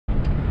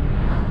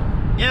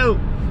Hello,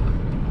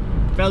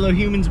 fellow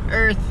humans of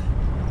Earth.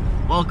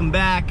 Welcome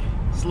back,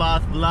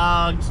 Sloth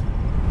Vlogs.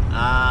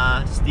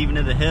 Stephen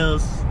of the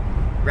Hills,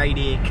 right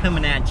here,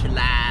 coming at you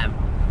live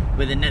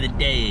with another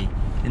day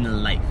in the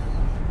life.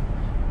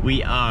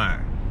 We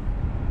are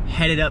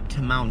headed up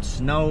to Mount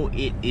Snow.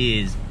 It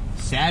is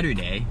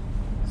Saturday,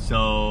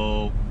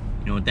 so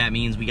you know what that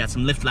means. We got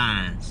some lift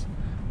lines.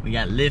 We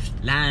got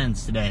lift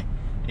lines today.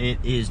 It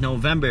is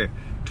November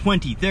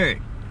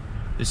 23rd,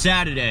 the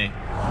Saturday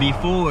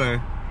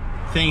before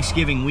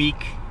Thanksgiving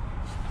week.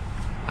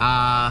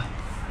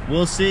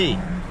 We'll see.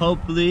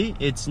 Hopefully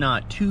it's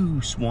not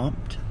too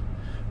swamped,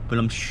 but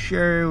I'm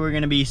sure we're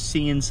gonna be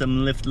seeing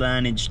some lift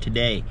lineage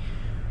today.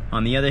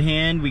 On the other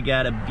hand, we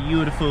got a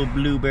beautiful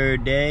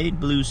bluebird day,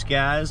 blue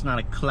skies, not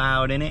a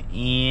cloud in it,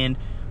 and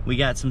we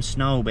got some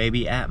snow,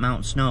 baby, at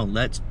Mount Snow.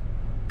 Let's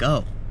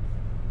go.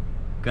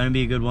 Gonna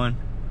be a good one.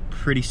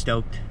 Pretty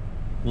stoked.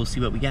 We'll see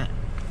what we got.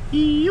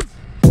 Yep.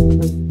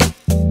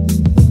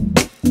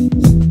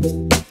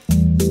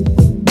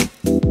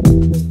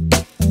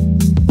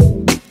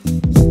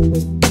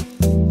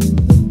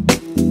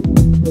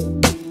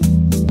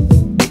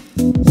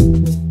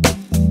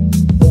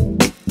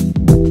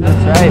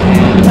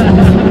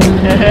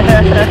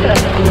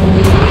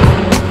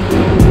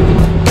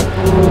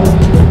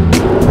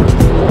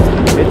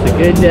 It's a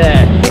good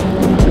day.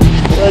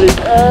 What is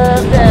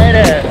up,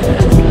 Dada?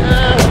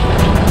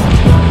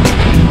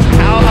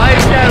 How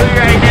hyped are we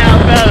right now,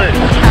 fellas?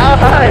 How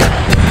hyped?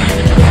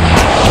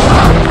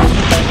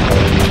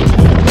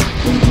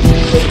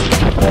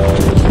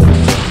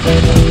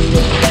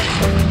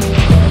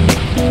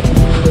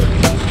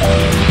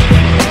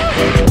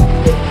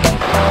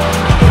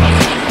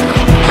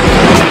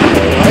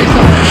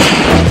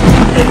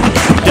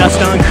 Just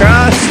on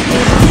cross.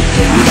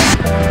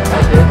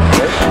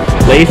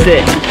 Lace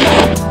it.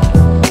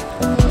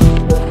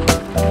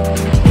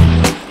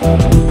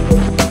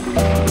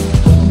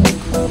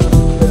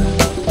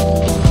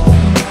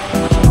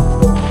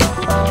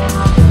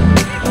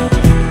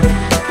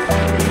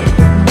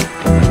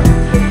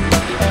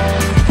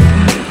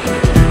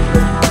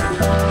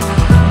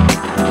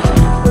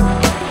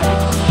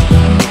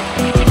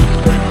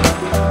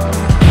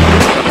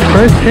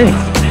 First hits.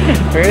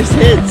 First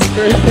hits.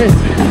 First hits.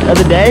 Of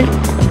the day?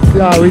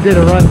 Yeah, we did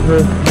a run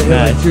for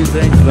Nice. like 2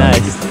 things.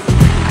 Nice.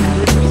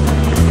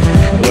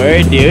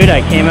 Word, dude.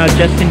 I came out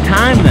just in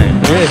time then.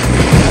 Good.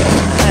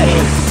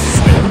 Nice.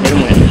 Hit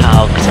him with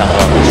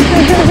alcohol.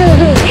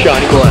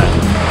 Shawnee Black.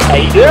 How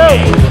you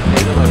doing?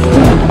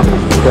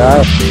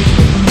 Got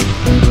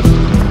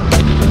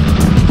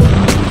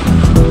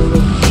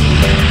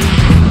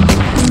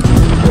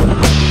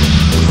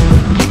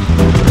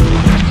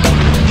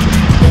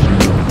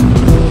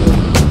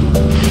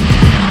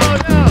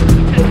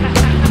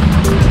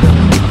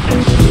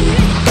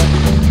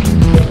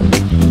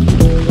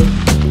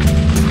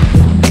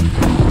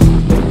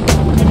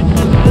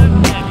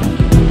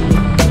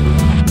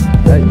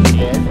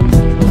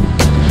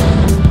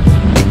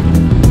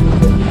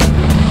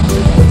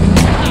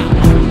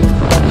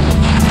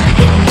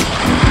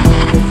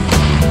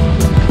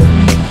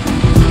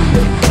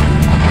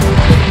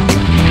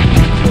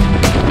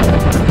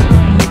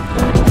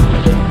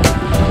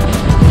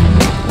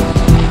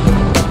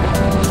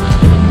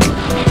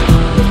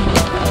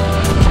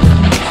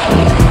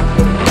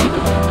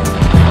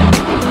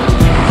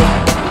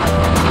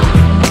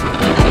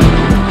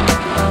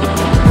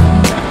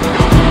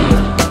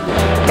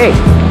Hey,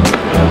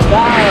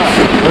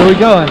 Where are we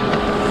going?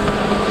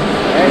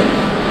 hey,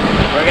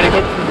 we're gonna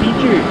hit some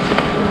features.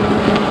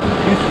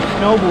 Do some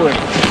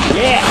snowboarding.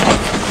 Yeah!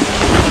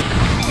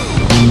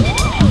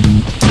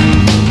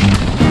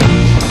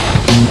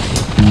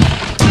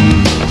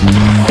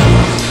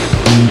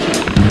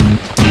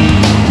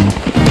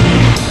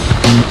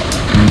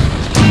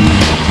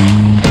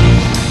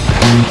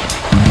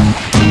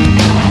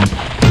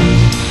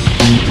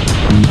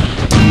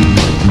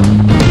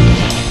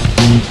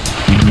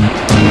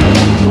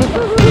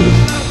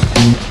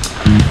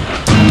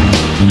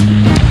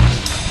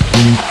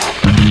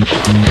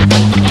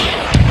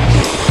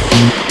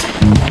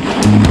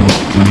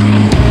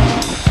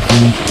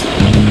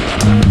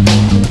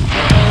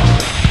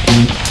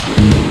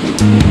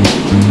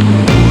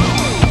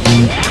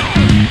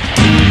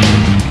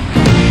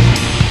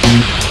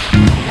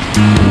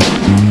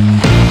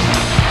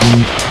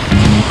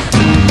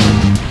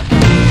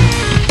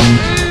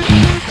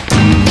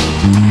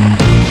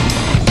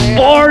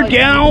 Bar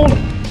down!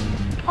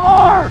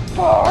 Bar!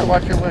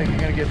 Watch your leg, you're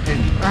gonna get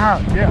pinched.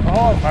 Yeah,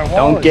 oh, my wallet.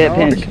 Don't get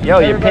pinched. Yo,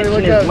 you're Everybody pinching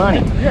look his at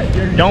money.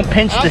 Yeah, Don't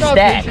pinch the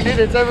stack. Pinching it,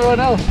 it's everyone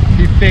else.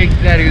 He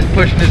faked that he was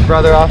pushing his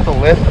brother off the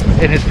lift,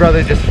 and his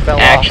brother just fell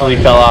Actually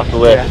off. fell off the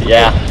lift,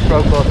 yeah.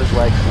 Broke both his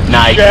legs.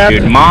 Nice, Yeah.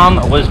 dude.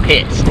 Mom was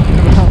pissed.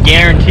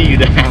 Guarantee you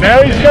that.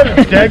 Now he's got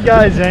a dead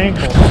guy's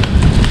ankle.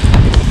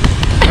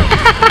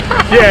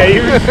 Yeah, he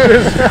was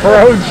just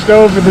crouched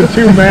over the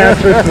 2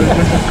 mattresses.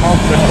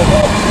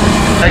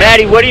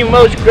 Maddie, what are you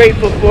most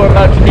grateful for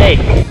about today?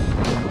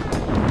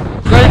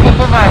 Grateful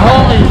for my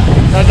homies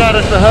that got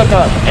us the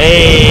hookup.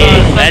 Hey,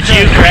 that's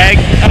you, Craig.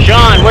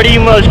 Sean, what What are you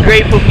most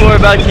grateful for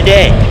about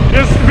today?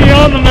 Just to be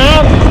on the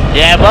mountain.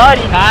 Yeah,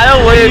 buddy.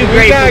 Kyle, what are you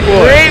grateful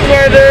for? Great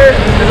weather.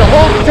 There's a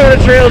whole ton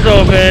of trails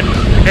open,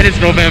 and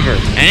it's November.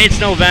 And it's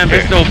November.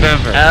 It's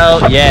November.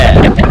 Hell yeah.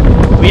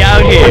 We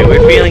out here.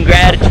 We're feeling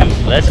gratitude.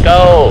 Let's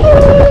go.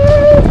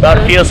 About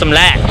to feel some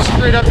laps.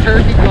 Straight up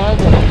turkey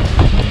gobble.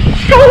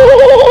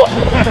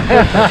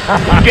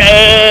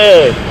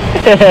 Good.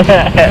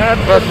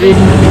 Puppy.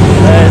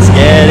 Let's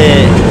get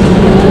it.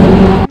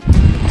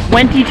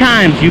 20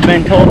 times you've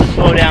been told to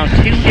slow down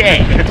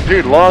today.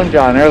 Dude, Long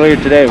John earlier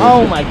today.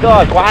 Oh my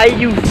god, why are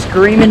you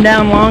screaming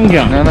down Long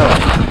John? No,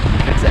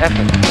 it's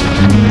epic.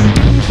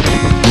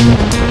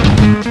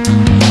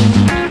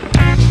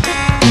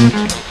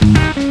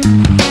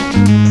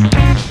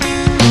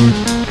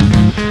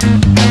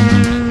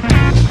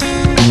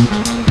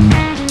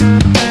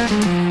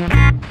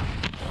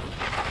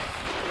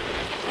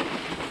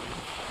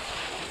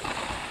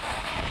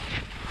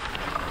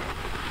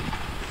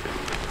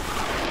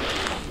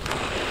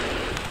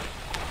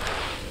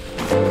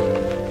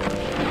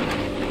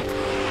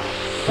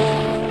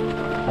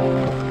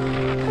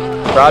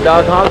 Raw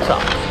dog hog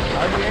sauce.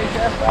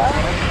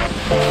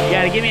 You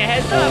gotta give me a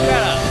heads up,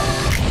 brother.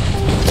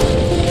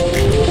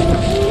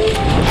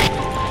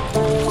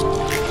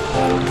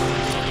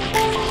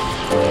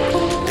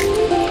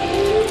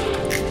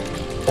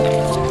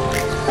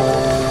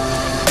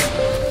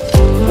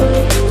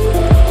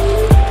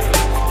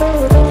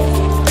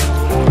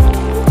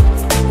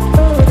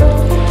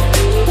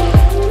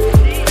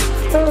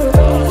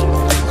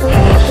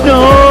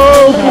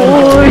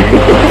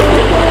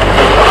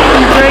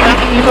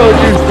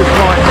 Juice this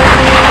morning.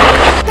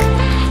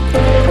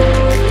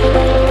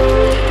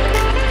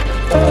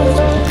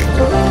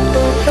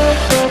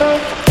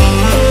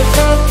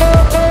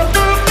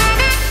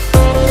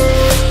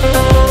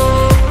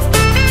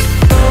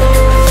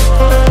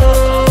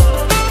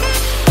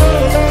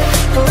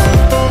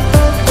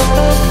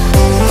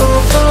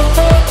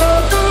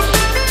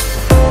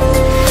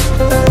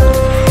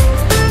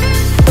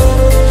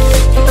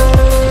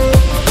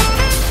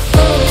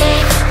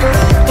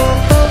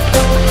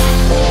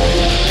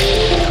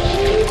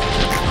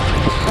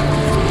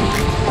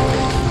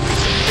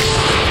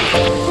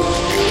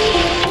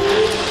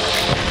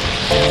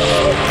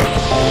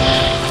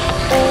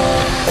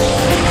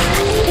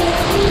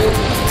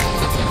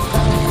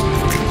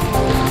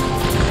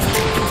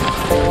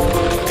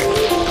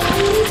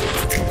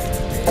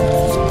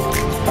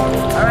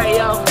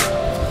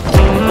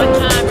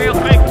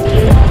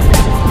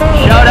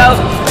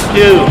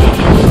 to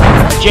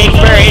Jake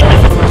Murray,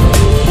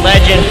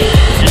 legend.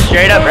 Just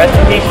straight up, rest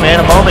in peace, man.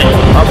 A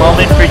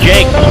moment for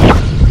Jake.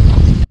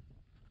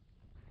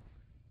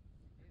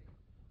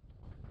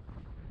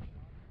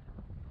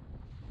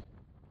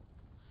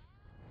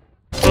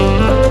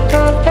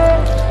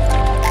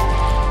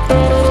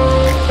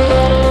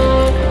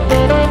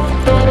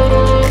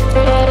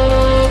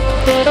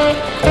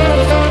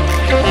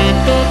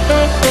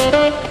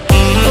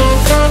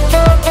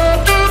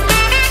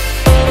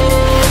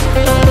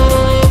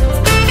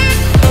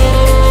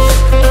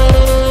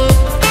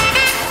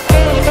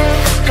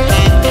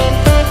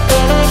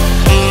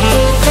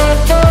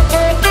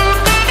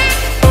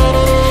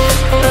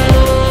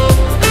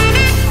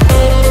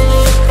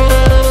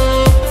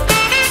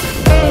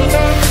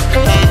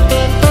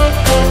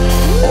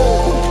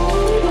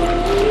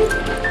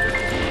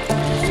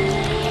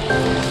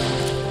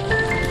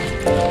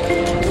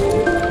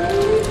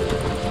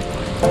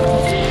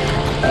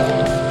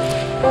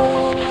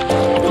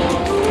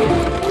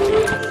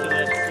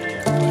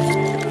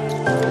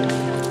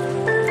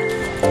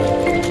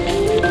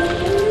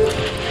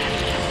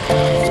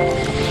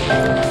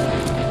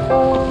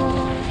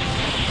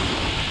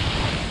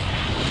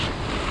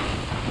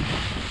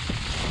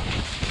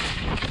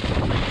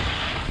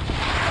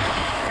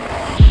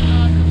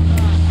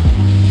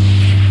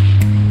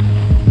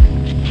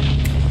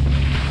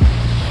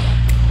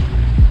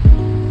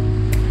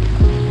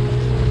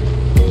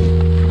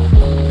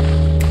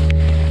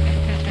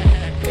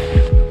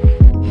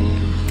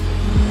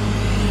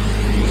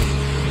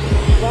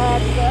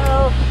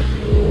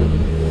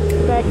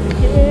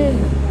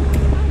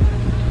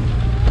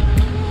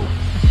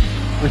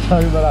 We're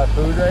talking about our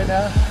food right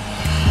now?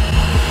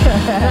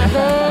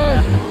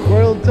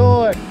 World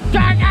tour!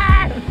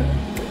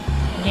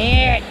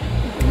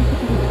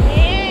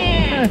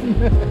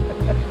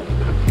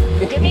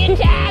 Give me a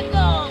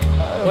tackle!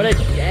 What a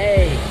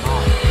day!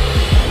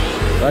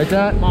 Like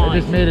that? I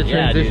just made a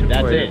transition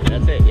yeah, dude, for you.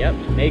 That's it, yep.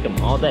 Make them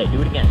all day.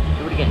 Do it again.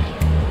 Do it again.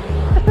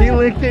 He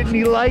licked it and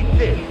he liked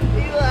it.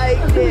 He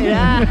liked it.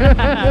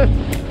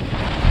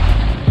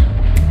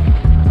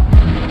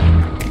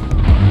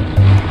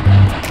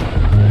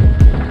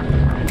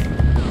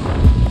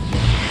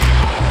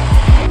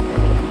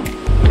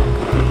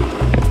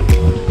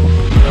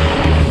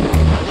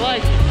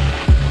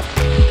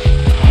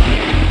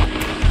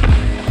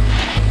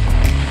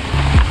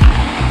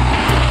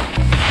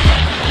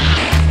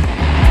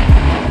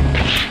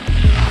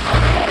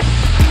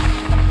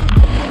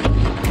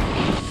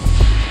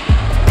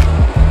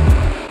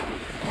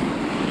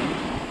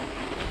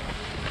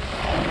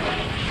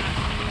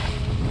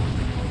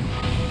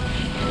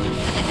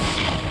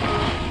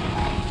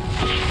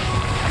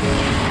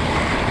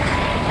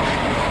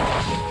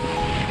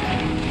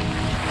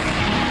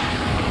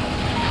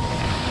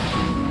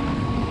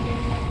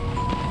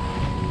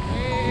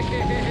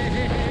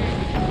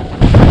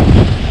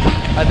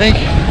 I think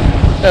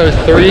that was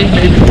 3,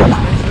 maybe.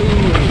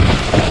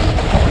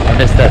 I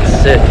missed that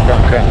sit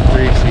from crank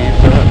 3, Steve.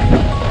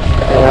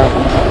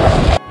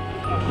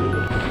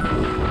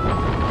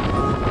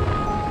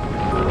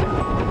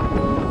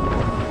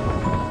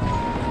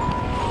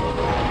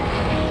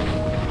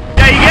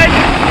 Yeah.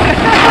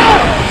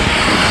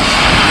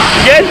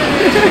 Good?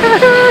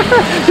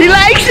 He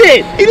likes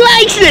it! He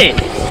likes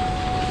it!